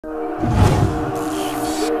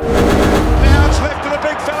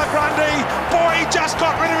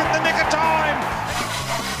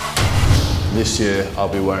This year, I'll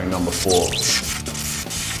be wearing number 4.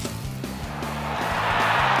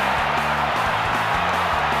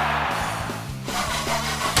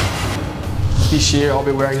 This year, I'll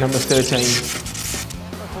be wearing number 13.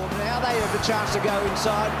 Now they have the chance to go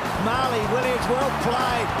inside. Marley Williams, well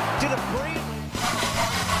played. Did it brilliantly.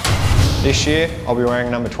 This year, I'll be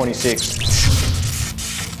wearing number 26.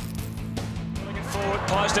 Bringing forward,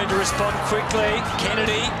 Pies need to respond quickly.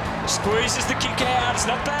 Kennedy squeezes the kick out. It's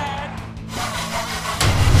not bad.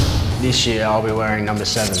 This year, I'll be wearing number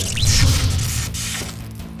 7. Yeah,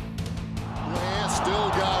 still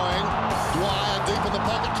going. Dwyer deep in the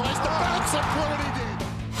pocket, tries to bounce it. What did he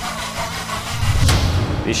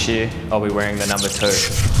do? This year, I'll be wearing the number 2. Got to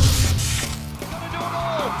do it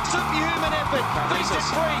all. Superhuman effort. Beast is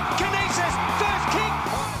free. Kinesis, first kick.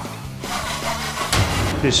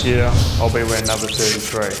 This year, I'll be wearing number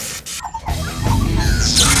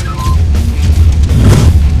 33.